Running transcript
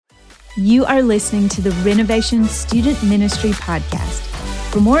You are listening to the Renovation Student Ministry Podcast.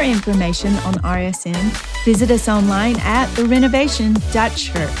 For more information on RSM, visit us online at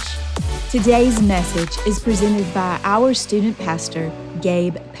therenovation.church. Today's message is presented by our student pastor,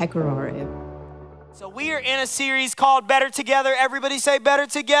 Gabe Pecoraro. So we are in a series called Better Together. Everybody say Better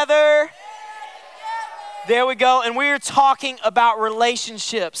Together. There we go. And we are talking about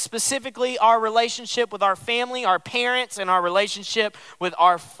relationships, specifically our relationship with our family, our parents, and our relationship with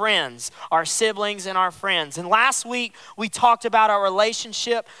our friends, our siblings and our friends. And last week, we talked about our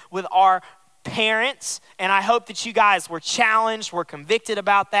relationship with our parents, and I hope that you guys were challenged, were convicted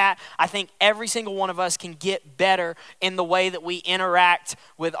about that. I think every single one of us can get better in the way that we interact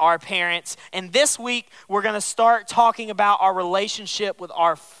with our parents. And this week, we're going to start talking about our relationship with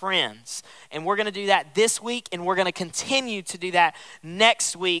our friends. And we're going to do that this week, and we're going to continue to do that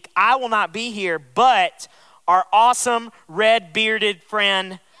next week. I will not be here, but our awesome red-bearded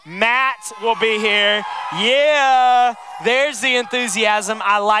friend Matt will be here. Yeah, there's the enthusiasm.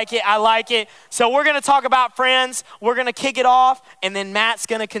 I like it. So we're going to talk about friends. We're going to kick it off, and then Matt's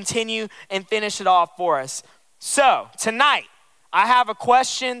going to continue and finish it off for us. So tonight, I have a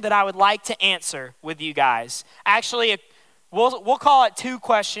question that I would like to answer with you guys. Actually, we'll call it two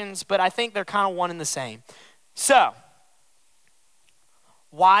questions, but I think they're kind of one and the same. So,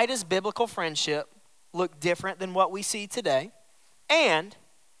 why does biblical friendship look different than what we see today? And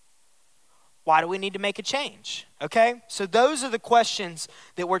why do we need to make a change? Okay? So those are the questions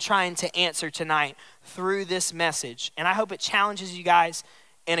that we're trying to answer tonight through this message. And I hope it challenges you guys.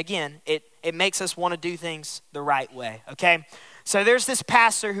 And again, it makes us want to do things the right way. Okay? So there's this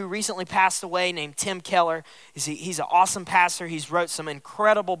pastor who recently passed away named Tim Keller. He's an awesome pastor. He's wrote some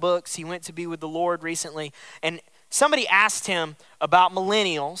incredible books. He went to be with the Lord recently. And somebody asked him about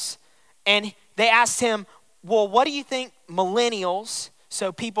millennials. And they asked him, well, what do you think millennials,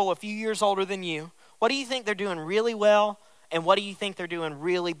 so people a few years older than you, what do you think they're doing really well, and what do you think they're doing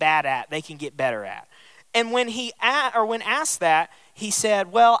really bad at, they can get better at? And when asked that, he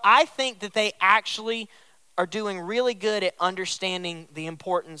said, well, I think that they actually are doing really good at understanding the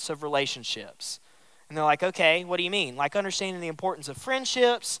importance of relationships. And they're like, okay, what do you mean? Like understanding the importance of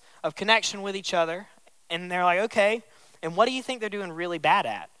friendships, of connection with each other. And they're like, okay, and what do you think they're doing really bad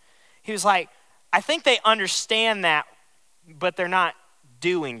at? He was like, I think they understand that, but they're not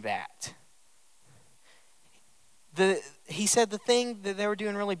doing that. He said the thing that they were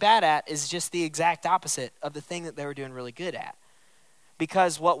doing really bad at is just the exact opposite of the thing that they were doing really good at.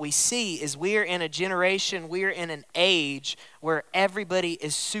 Because what we see is we're in a generation, we're in an age where everybody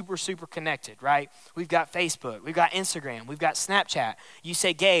is super, super connected, right? We've got Facebook, we've got Instagram, we've got Snapchat. You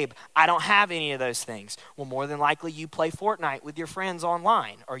say, Gabe, I don't have any of those things. Well, more than likely you play Fortnite with your friends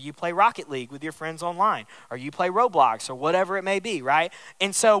online, or you play Rocket League with your friends online, or you play Roblox, or whatever it may be, right?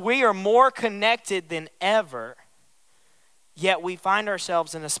 And so we are more connected than ever, yet we find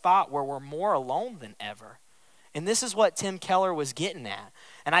ourselves in a spot where we're more alone than ever. And this is what Tim Keller was getting at.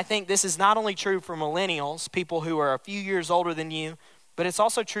 And I think this is not only true for millennials, people who are a few years older than you, but it's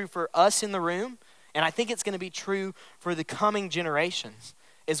also true for us in the room. And I think it's going to be true for the coming generations.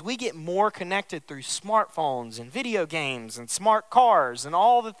 As we get more connected through smartphones and video games and smart cars and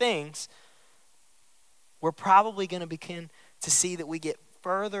all the things, we're probably going to begin to see that we get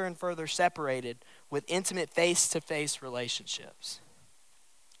further and further separated with intimate face-to-face relationships.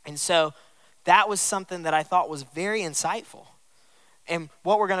 And so that was something that I thought was very insightful. And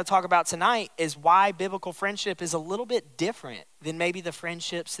what we're going to talk about tonight is why biblical friendship is a little bit different than maybe the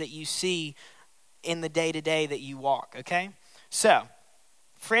friendships that you see in the day-to-day that you walk, okay? So,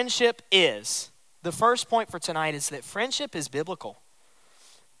 friendship is, the first point for tonight is that friendship is biblical.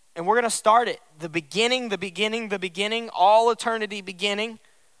 And we're going to start at the beginning, all eternity beginning.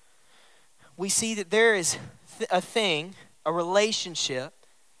 We see that there is a relationship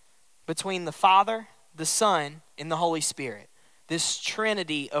between the Father, the Son, and the Holy Spirit. This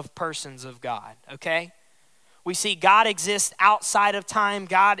trinity of persons of God, okay? We see God exists outside of time.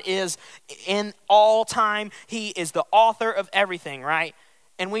 God is in all time. He is the author of everything, right?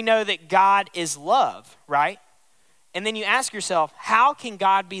 And we know that God is love, right? And then you ask yourself, how can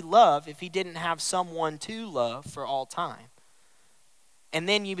God be love if he didn't have someone to love for all time? And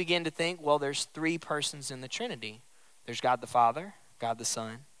then you begin to think, well, there's three persons in the Trinity. There's God the Father, God the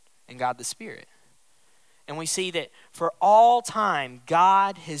Son, and God the Spirit. And we see that for all time,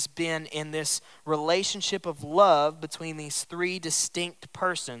 God has been in this relationship of love between these three distinct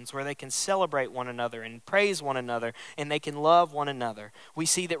persons where they can celebrate one another and praise one another and they can love one another. We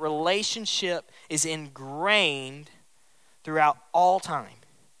see that relationship is ingrained throughout all time.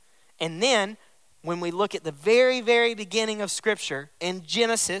 And then when we look at the very, very beginning of Scripture in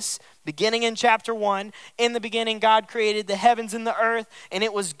Genesis, beginning in chapter 1, in the beginning God created the heavens and the earth, and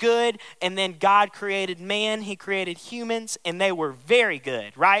it was good. And then God created man, he created humans, and they were very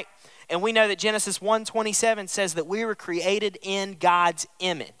good, right? And we know that Genesis 1:27 says that we were created in God's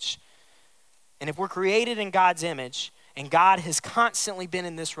image. And if we're created in God's image, and God has constantly been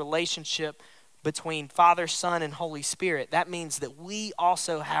in this relationship between Father, Son, and Holy Spirit, that means that we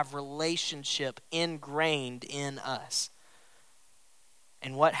also have relationship ingrained in us.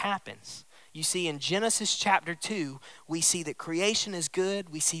 And what happens? You see, in Genesis chapter 2, we see that creation is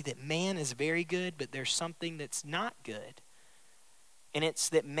good. We see that man is very good, but there's something that's not good. And it's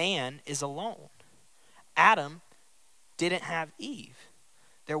that man is alone. Adam didn't have Eve.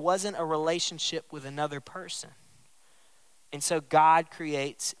 There wasn't a relationship with another person. And so God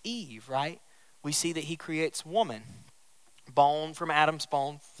creates Eve, right? We see that he creates woman, bone from Adam's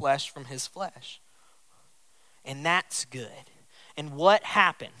bone, flesh from his flesh. And that's good. And what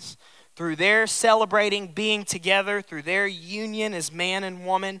happens? Through their celebrating being together, through their union as man and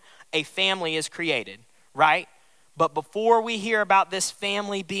woman, a family is created, right? But before we hear about this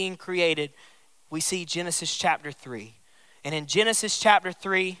family being created, we see Genesis chapter 3. And in Genesis chapter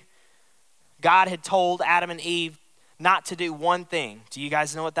 3, God had told Adam and Eve not to do one thing. Do you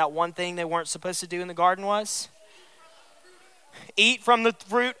guys know what that one thing they weren't supposed to do in the garden was? Eat from the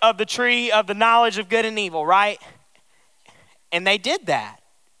fruit of the tree of the knowledge of good and evil, right? And they did that.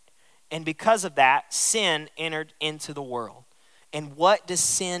 And because of that, sin entered into the world. And what does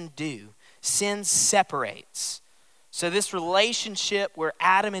sin do? Sin separates. So this relationship where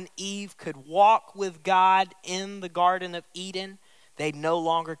Adam and Eve could walk with God in the Garden of Eden, they no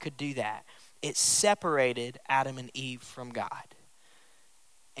longer could do that. It separated Adam and Eve from God.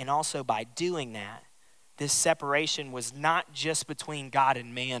 And also by doing that, this separation was not just between God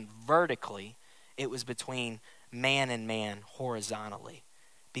and man vertically, it was between man and man horizontally.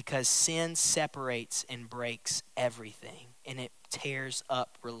 Because sin separates and breaks everything, and it tears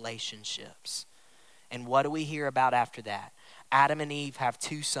up relationships. And what do we hear about after that? Adam and Eve have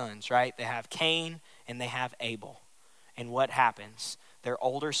two sons, right? They have Cain and they have Abel. And what happens? Their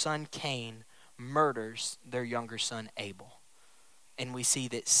older son Cain murders their younger son Abel. And we see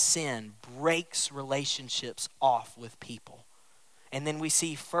that sin breaks relationships off with people. And then we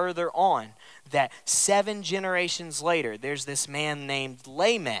see further on that 7 generations later, there's this man named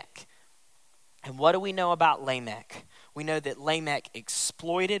Lamech. And what do we know about Lamech? We know that Lamech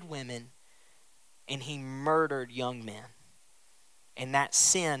exploited women and he murdered young men. And that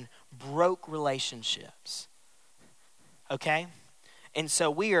sin broke relationships. Okay? And so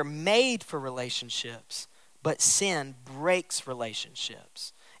we are made for relationships, but sin breaks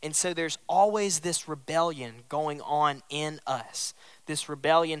relationships. And so there's always this rebellion going on in us. This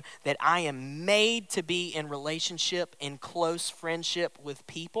rebellion that I am made to be in relationship, in close friendship with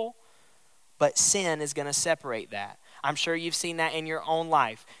people, but sin is going to separate that. I'm sure you've seen that in your own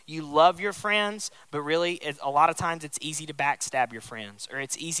life. You love your friends, but really a lot of times it's easy to backstab your friends, or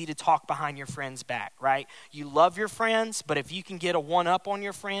it's easy to talk behind your friend's back, right? You love your friends, but if you can get a one-up on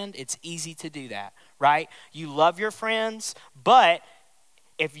your friend, it's easy to do that, right? You love your friends, but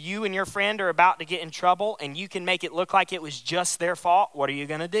if you and your friend are about to get in trouble and you can make it look like it was just their fault, what are you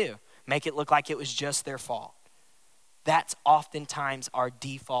going to do? Make it look like it was just their fault. That's oftentimes our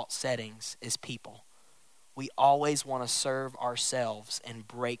default settings as people. We always want to serve ourselves and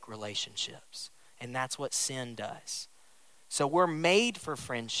break relationships. And that's what sin does. So we're made for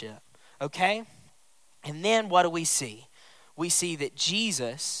friendship, okay? And then what do we see? We see that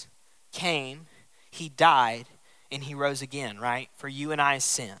Jesus came, he died, and he rose again, right? For you and I's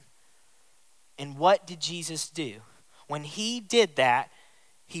sin. And what did Jesus do? When he did that,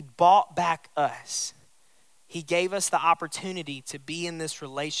 he bought back us. He gave us the opportunity to be in this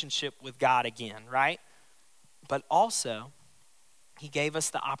relationship with God again, right? But also, he gave us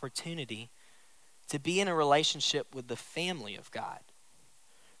the opportunity to be in a relationship with the family of God.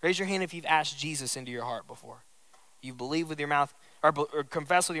 Raise your hand if you've asked Jesus into your heart before. You believe with your mouth, or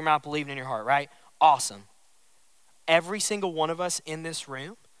confess with your mouth, believing in your heart, right? Awesome. Every single one of us in this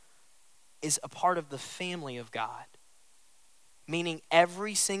room is a part of the family of God. Meaning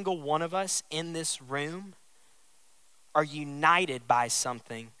every single one of us in this room are united by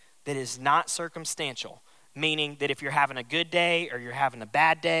something that is not circumstantial. Meaning that if you're having a good day or you're having a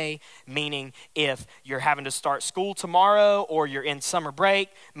bad day, meaning if you're having to start school tomorrow or you're in summer break,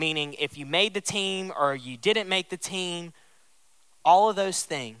 meaning if you made the team or you didn't make the team, all of those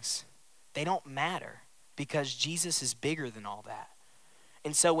things, they don't matter because Jesus is bigger than all that.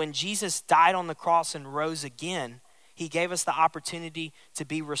 And so when Jesus died on the cross and rose again, He gave us the opportunity to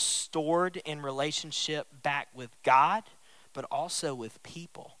be restored in relationship back with God, but also with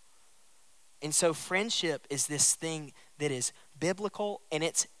people. And so friendship is this thing that is biblical, and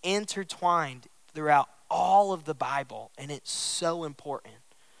it's intertwined throughout all of the Bible, and it's so important.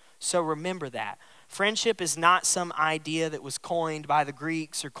 So remember that. Friendship is not some idea that was coined by the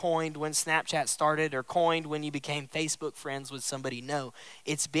Greeks or coined when Snapchat started or coined when you became Facebook friends with somebody. No,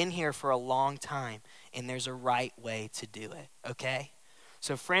 it's been here for a long time, and there's a right way to do it, okay?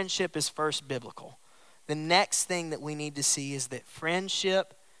 So friendship is first biblical. The next thing that we need to see is that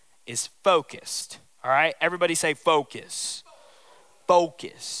friendship is focused, all right? Everybody say focus.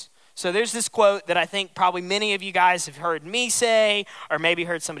 Focus. So there's this quote that I think probably many of you guys have heard me say, or maybe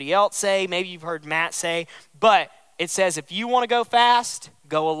heard somebody else say, maybe you've heard Matt say, but it says, if you want to go fast,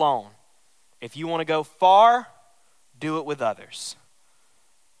 go alone. If you want to go far, do it with others.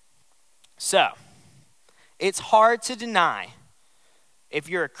 So, it's hard to deny if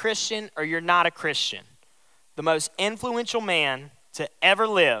you're a Christian or you're not a Christian. The most influential man to ever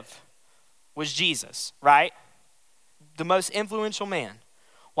live was Jesus, right? The most influential man.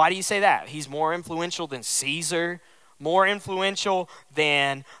 Why do you say that? He's more influential than Caesar, more influential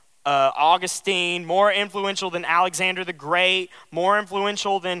than Augustine, more influential than Alexander the Great, more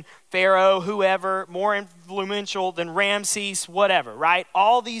influential than Pharaoh, whoever, more influential than Ramses, whatever, right?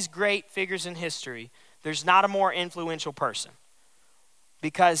 All these great figures in history, there's not a more influential person.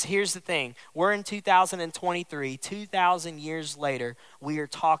 Because here's the thing, we're in 2023, 2,000 years later, we are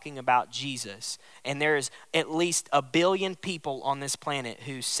talking about Jesus. And there's at least 1 billion people on this planet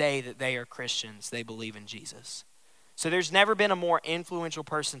who say that they are Christians, they believe in Jesus. So there's never been a more influential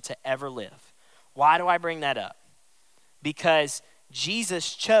person to ever live. Why do I bring that up? Because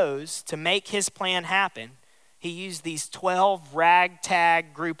Jesus chose to make his plan happen. He used these 12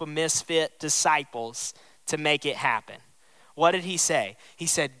 ragtag group of misfit disciples to make it happen. What did he say? He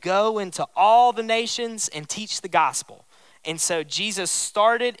said, go into all the nations and teach the gospel. And so Jesus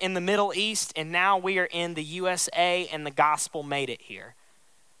started in the Middle East, and now we are in the USA, and the gospel made it here.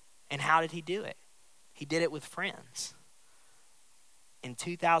 And how did he do it? He did it with friends. And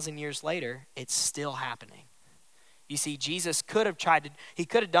 2,000 years later, it's still happening. You see, Jesus could have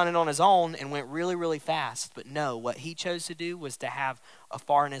done it on his own and went really, really fast. But no, what he chose to do was to have a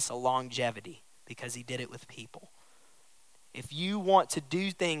farness, a longevity, because he did it with people. If you want to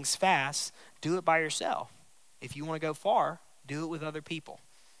do things fast, do it by yourself. If you want to go far, do it with other people.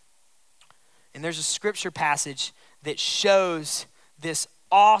 And there's a scripture passage that shows this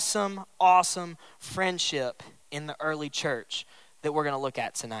awesome, awesome friendship in the early church that we're going to look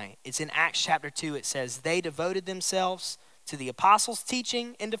at tonight. It's in Acts chapter 2. It says, they devoted themselves to the apostles'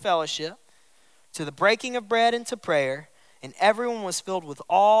 teaching and to fellowship, to the breaking of bread and to prayer, and everyone was filled with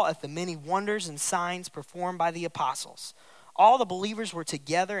awe at the many wonders and signs performed by the apostles. All the believers were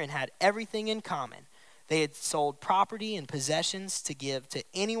together and had everything in common. They had sold property and possessions to give to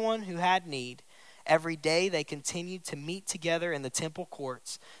anyone who had need. Every day they continued to meet together in the temple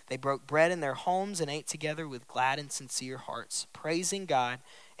courts. They broke bread in their homes and ate together with glad and sincere hearts, praising God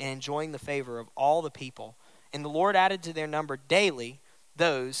and enjoying the favor of all the people. And the Lord added to their number daily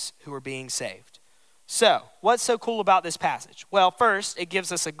those who were being saved. So, what's so cool about this passage? Well, first, it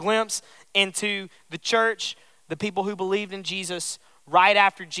gives us a glimpse into the church, the people who believed in Jesus right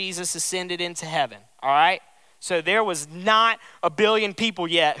after Jesus ascended into heaven, all right? So there was not 1 billion people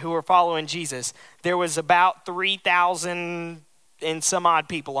yet who were following Jesus. There was about 3,000 and some odd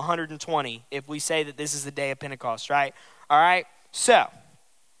people, 120, if we say that this is the day of Pentecost, right? All right? So,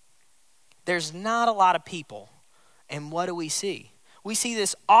 there's not a lot of people. And what do we see? We see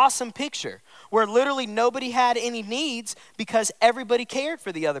this awesome picture where literally nobody had any needs because everybody cared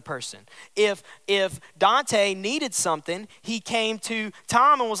for the other person. If Dante needed something, he came to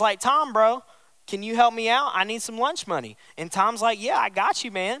Tom and was like, Tom, bro, can you help me out? I need some lunch money. And Tom's like, yeah, I got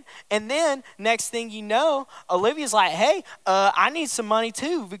you, man. And then next thing you know, Olivia's like, hey, I need some money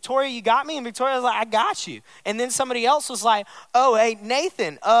too. Victoria, you got me? And Victoria's like, I got you. And then somebody else was like, oh, hey,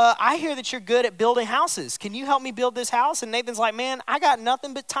 Nathan, I hear that you're good at building houses. Can you help me build this house? And Nathan's like, man, I got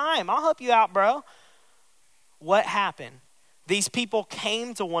nothing but time. I'll help you out, bro. What happened? These people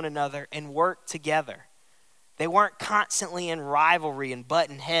came to one another and worked together. They weren't constantly in rivalry and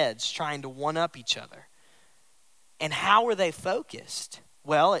butting heads trying to one-up each other. And how were they focused?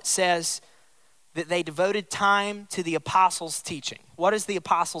 Well, it says that they devoted time to the apostles' teaching. What is the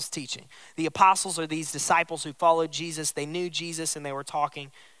apostles' teaching? The apostles are these disciples who followed Jesus. They knew Jesus and they were talking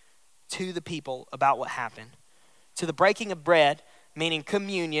to the people about what happened. To the breaking of bread, meaning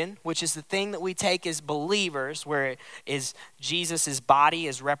communion, which is the thing that we take as believers, where it is Jesus' body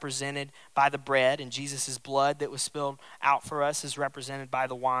is represented by the bread, and Jesus' blood that was spilled out for us is represented by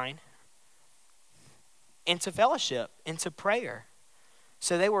the wine, into fellowship, into prayer.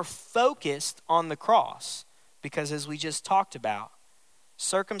 So they were focused on the cross because, as we just talked about,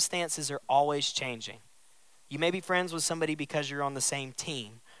 circumstances are always changing. You may be friends with somebody because you're on the same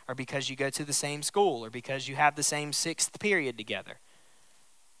team, or because you go to the same school, or because you have the same sixth period together.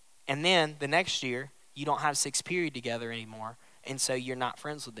 And then the next year, you don't have sixth period together anymore, and so you're not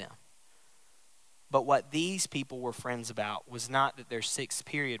friends with them. But what these people were friends about was not that their sixth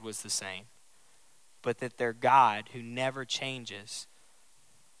period was the same, but that their God, who never changes,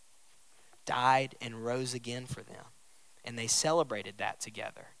 died and rose again for them. And they celebrated that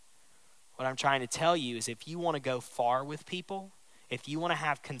together. What I'm trying to tell you is, if you want to go far with people, if you want to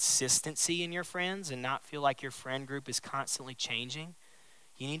have consistency in your friends and not feel like your friend group is constantly changing,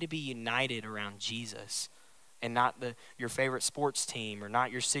 you need to be united around Jesus, and not your favorite sports team, or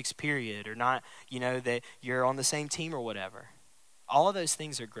not your sixth period, or not, that you're on the same team or whatever. All of those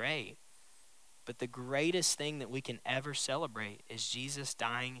things are great. But the greatest thing that we can ever celebrate is Jesus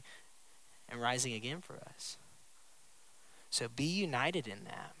dying and rising again for us. So be united in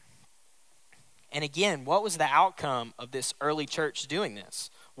that. And again, what was the outcome of this early church doing this?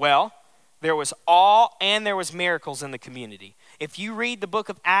 Well, there was awe and there was miracles in the community. If you read the book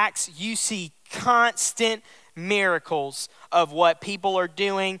of Acts, you see constant miracles of what people are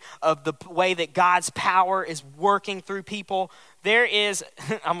doing, of the way that God's power is working through people. There is,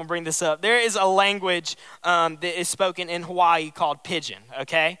 I'm going to bring this up, there is a language that is spoken in Hawaii called Pidgin,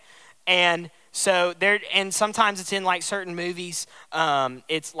 okay? And so and sometimes it's in like certain movies.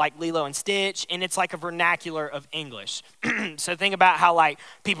 It's like Lilo and Stitch, and it's like a vernacular of English. So think about how like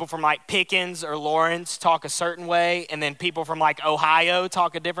people from like Pickens or Lawrence talk a certain way, and then people from like Ohio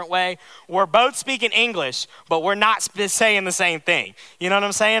talk a different way. We're both speaking English, but we're not saying the same thing. You know what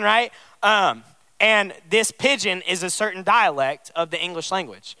I'm saying, right? And this Pidgin is a certain dialect of the English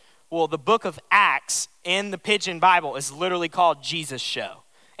language. Well, the book of Acts in the Pidgin Bible is literally called Jesus Show.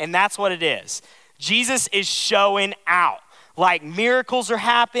 And that's what it is. Jesus is showing out. Like miracles are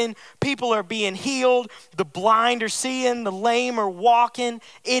happening. People are being healed. The blind are seeing. The lame are walking.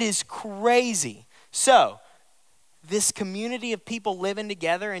 It is crazy. So this community of people living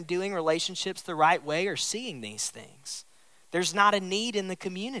together and doing relationships the right way are seeing these things. There's not a need in the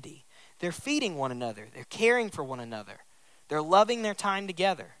community. They're feeding one another. They're caring for one another. They're loving their time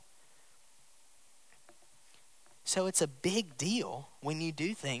together. So it's a big deal when you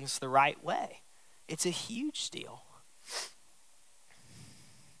do things the right way. It's a huge deal.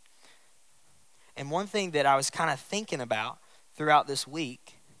 And one thing that I was kind of thinking about throughout this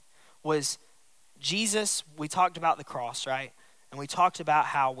week was Jesus. We talked about the cross, right? And we talked about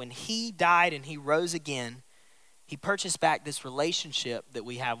how when he died and he rose again, he purchased back this relationship that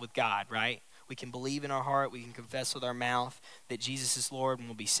we have with God, right? We can believe in our heart, we can confess with our mouth that Jesus is Lord and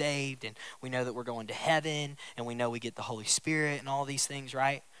we'll be saved, and we know that we're going to heaven, and we know we get the Holy Spirit and all these things,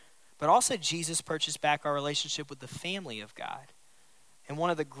 right? But also Jesus purchased back our relationship with the family of God. And one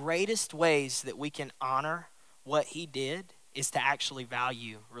of the greatest ways that we can honor what he did is to actually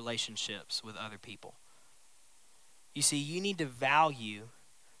value relationships with other people. You see, you need to value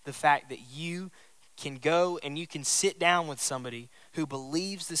the fact that you can go and you can sit down with somebody who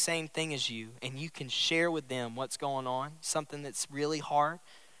believes the same thing as you, and you can share with them what's going on, something that's really hard,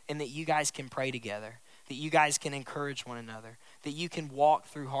 and that you guys can pray together, that you guys can encourage one another, that you can walk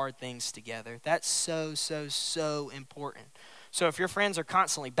through hard things together. That's so, so, so important. So if your friends are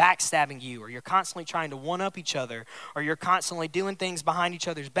constantly backstabbing you, or you're constantly trying to one-up each other, or you're constantly doing things behind each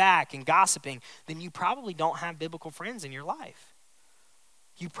other's back and gossiping, then you probably don't have biblical friends in your life.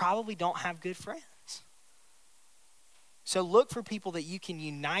 You probably don't have good friends. So look for people that you can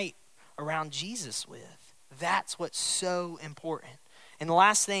unite around Jesus with. That's what's so important. And the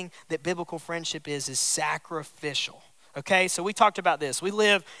last thing that biblical friendship is sacrificial. Okay, so we talked about this. We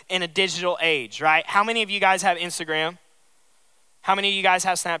live in a digital age, right? How many of you guys have Instagram? How many of you guys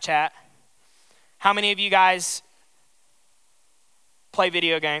have Snapchat? How many of you guys play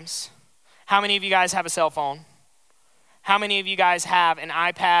video games? How many of you guys have a cell phone? How many of you guys have an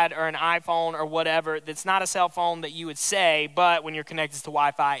iPad or an iPhone or whatever that's not a cell phone that you would say, but when you're connected to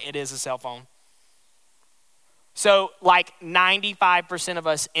Wi-Fi, it is a cell phone? So like 95% of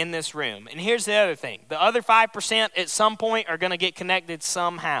us in this room. And here's the other thing. The other 5% at some point are going to get connected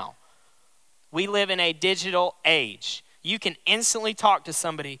somehow. We live in a digital age. You can instantly talk to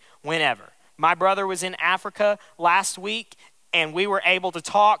somebody whenever. My brother was in Africa last week, and we were able to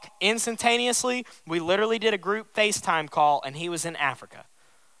talk instantaneously. We literally did a group FaceTime call, and he was in Africa.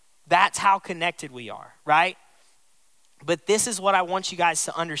 That's how connected we are, right? But this is what I want you guys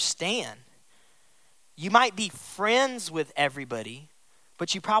to understand. You might be friends with everybody,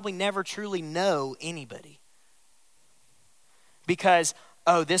 but you probably never truly know anybody. Because,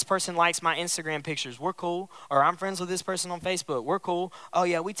 oh, this person likes my Instagram pictures, we're cool. Or I'm friends with this person on Facebook, we're cool. Oh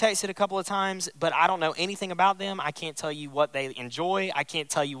yeah, we texted a couple of times, but I don't know anything about them. I can't tell you what they enjoy. I can't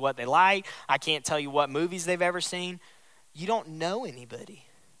tell you what they like. I can't tell you what movies they've ever seen. You don't know anybody.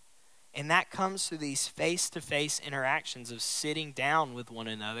 And that comes through these face-to-face interactions of sitting down with one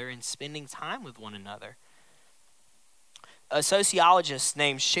another and spending time with one another. A sociologist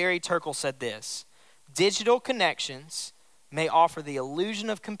named Sherry Turkle said this: digital connections may offer the illusion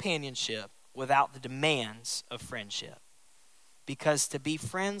of companionship without the demands of friendship. Because to be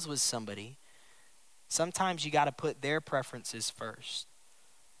friends with somebody, sometimes you got to put their preferences first.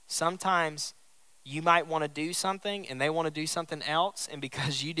 Sometimes you might want to do something and they want to do something else, and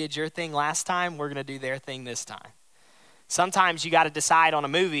because you did your thing last time, we're going to do their thing this time. Sometimes you got to decide on a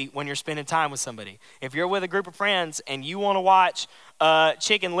movie when you're spending time with somebody. If you're with a group of friends and you want to watch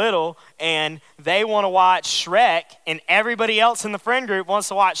Chicken Little and they want to watch Shrek and everybody else in the friend group wants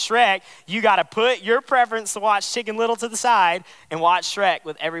to watch Shrek, you got to put your preference to watch Chicken Little to the side and watch Shrek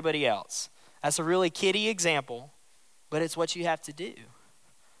with everybody else. That's a really kiddie example, but it's what you have to do.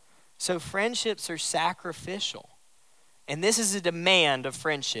 So friendships are sacrificial. And this is a demand of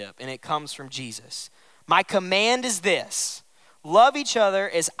friendship, and it comes from Jesus. My command is this: love each other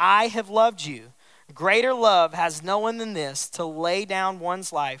as I have loved you. Greater love has no one than this, to lay down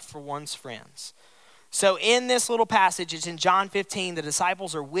one's life for one's friends. So in this little passage, it's in John 15, the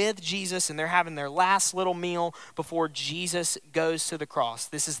disciples are with Jesus and they're having their last little meal before Jesus goes to the cross.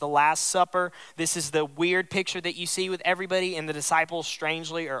 This is the Last Supper. This is the weird picture that you see with everybody, and the disciples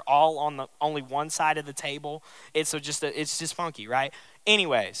strangely are all on the only one side of the table. It's just funky, right?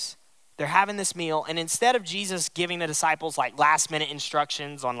 Anyways, they're having this meal, and instead of Jesus giving the disciples like last minute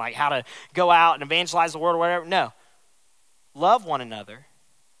instructions on like how to go out and evangelize the world or whatever, no. Love one another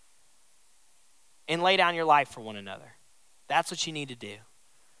and lay down your life for one another. That's what you need to do.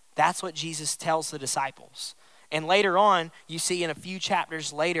 That's what Jesus tells the disciples. And later on, you see in a few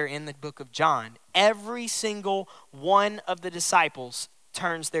chapters later in the book of John, every single one of the disciples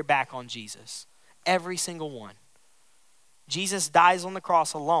turns their back on Jesus. Every single one. Jesus dies on the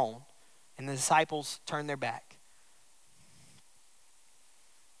cross alone, and the disciples turn their back.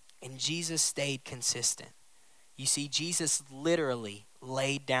 And Jesus stayed consistent. You see, Jesus literally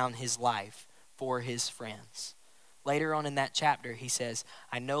laid down his life for his friends. Later on in that chapter, he says,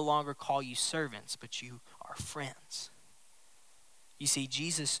 I no longer call you servants, but you are friends. You see,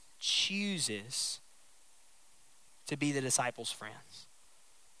 Jesus chooses to be the disciples' friends.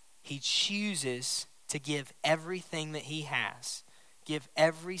 He chooses to give everything that he has, give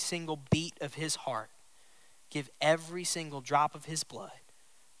every single beat of his heart, give every single drop of his blood,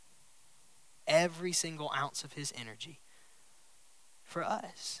 every single ounce of his energy for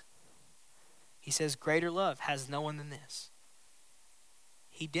us. He says, greater love has no one than this.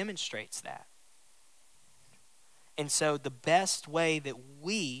 He demonstrates that. And so the best way that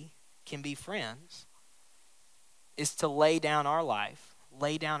we can be friends is to lay down our life,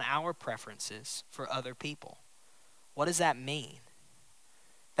 lay down our preferences for other people. What does that mean?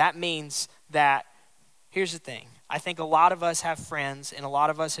 That means that, here's the thing. I think a lot of us have friends, and a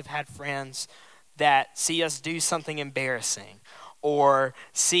lot of us have had friends that see us do something embarrassing, or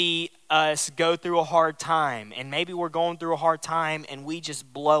see us go through a hard time, and maybe we're going through a hard time and we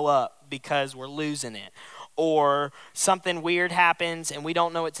just blow up because we're losing it. Or something weird happens and we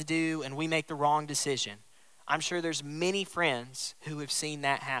don't know what to do and we make the wrong decision. I'm sure there's many friends who have seen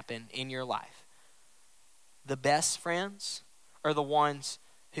that happen in your life. The best friends are the ones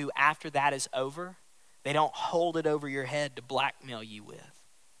who, after that is over, they don't hold it over your head to blackmail you with.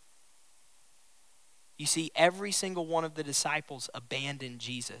 You see, every single one of the disciples abandoned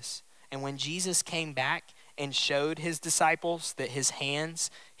Jesus. And when Jesus came back and showed his disciples that his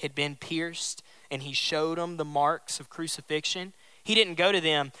hands had been pierced, and he showed them the marks of crucifixion, he didn't go to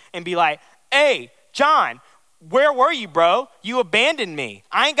them and be like, hey, John, where were you, bro? You abandoned me.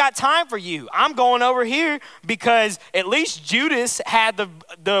 I ain't got time for you. I'm going over here because at least Judas had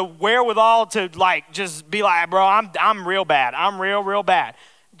the wherewithal to like just be like, bro, I'm real bad. I'm real bad.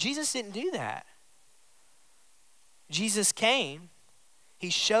 Jesus didn't do that. Jesus came, he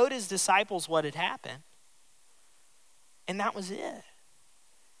showed his disciples what had happened, and that was it.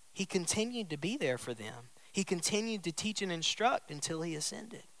 He continued to be there for them. He continued to teach and instruct until he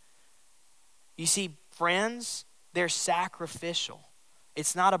ascended. You see, friends They're sacrificial.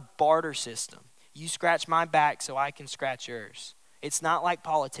 It's not a barter system. You scratch my back so I can scratch yours. It's not like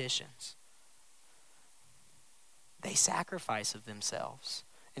politicians. They sacrifice of themselves.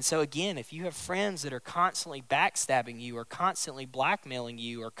 And so again, if you have friends that are constantly backstabbing you or constantly blackmailing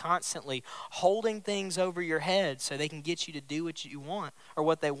you or constantly holding things over your head so they can get you to do what you want or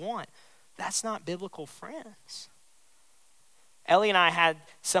what they want, that's not biblical friends. Ellie and I had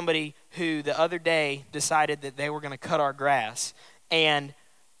somebody who the other day decided that they were going to cut our grass. And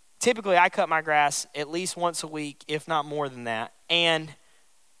typically I cut my grass at least once a week, if not more than that. And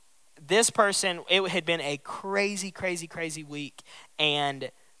this person, it had been a crazy week, and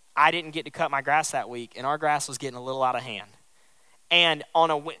I didn't get to cut my grass that week, and our grass was getting a little out of hand. And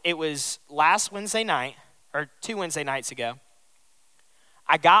it was last Wednesday night, or 2 Wednesday nights ago.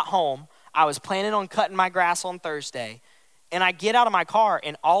 I got home. I was planning on cutting my grass on Thursday, and I get out of my car,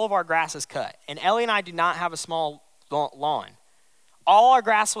 and all of our grass is cut. And Ellie and I do not have a small lawn. All our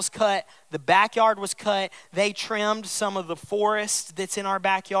grass was cut. The backyard was cut. They trimmed some of the forest that's in our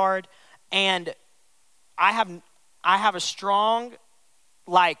backyard. And I have a strong,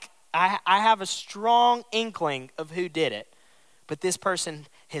 I have a strong inkling of who did it. But this person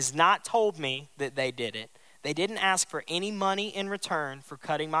has not told me that they did it. They didn't ask for any money in return for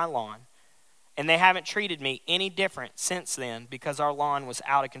cutting my lawn. And they haven't treated me any different since then because our lawn was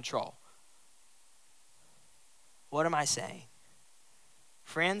out of control. What am I saying?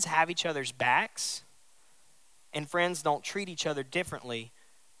 Friends have each other's backs, and friends don't treat each other differently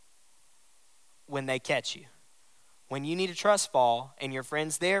when they catch you. When you need a trust fall and your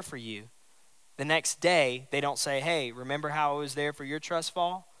friend's there for you, the next day they don't say, hey, remember how I was there for your trust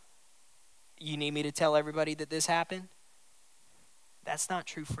fall? You need me to tell everybody that this happened? That's not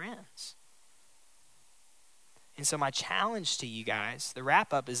true friends. And so my challenge to you guys, the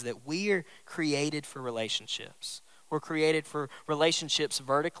wrap up, is that we are created for relationships. We're created for relationships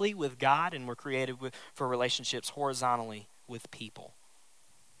vertically with God, and we're created for relationships horizontally with people.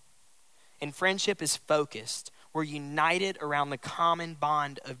 And friendship is focused. We're united around the common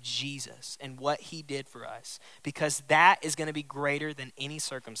bond of Jesus and what he did for us, because that is going to be greater than any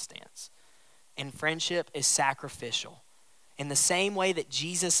circumstance. And friendship is sacrificial. In the same way that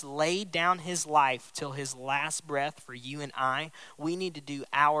Jesus laid down his life till his last breath for you and I, we need to do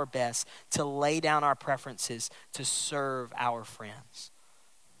our best to lay down our preferences to serve our friends.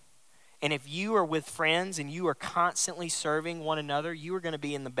 And if you are with friends and you are constantly serving one another, you are going to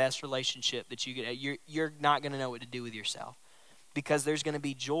be in the best relationship that you get. You're not going to know what to do with yourself, because there's going to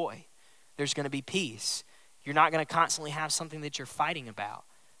be joy. There's going to be peace. You're not going to constantly have something that you're fighting about.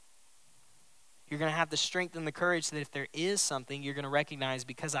 You're going to have the strength and the courage that if there is something, you're going to recognize,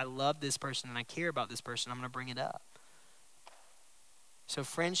 because I love this person and I care about this person, I'm going to bring it up. So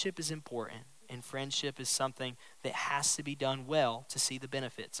friendship is important, and friendship is something that has to be done well to see the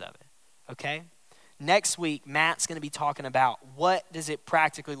benefits of it, okay? Next week, Matt's going to be talking about what does it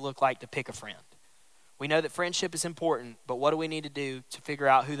practically look like to pick a friend. We know that friendship is important, but what do we need to do to figure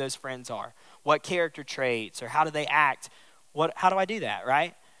out who those friends are? What character traits, or how do they act? How do I do that,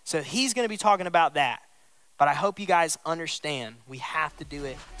 right? So he's going to be talking about that. But I hope you guys understand we have to do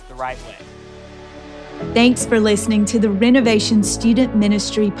it the right way. Thanks for listening to the Renovation Student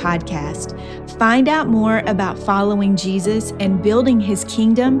Ministry Podcast. Find out more about following Jesus and building his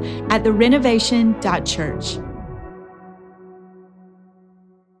kingdom at therenovation.church.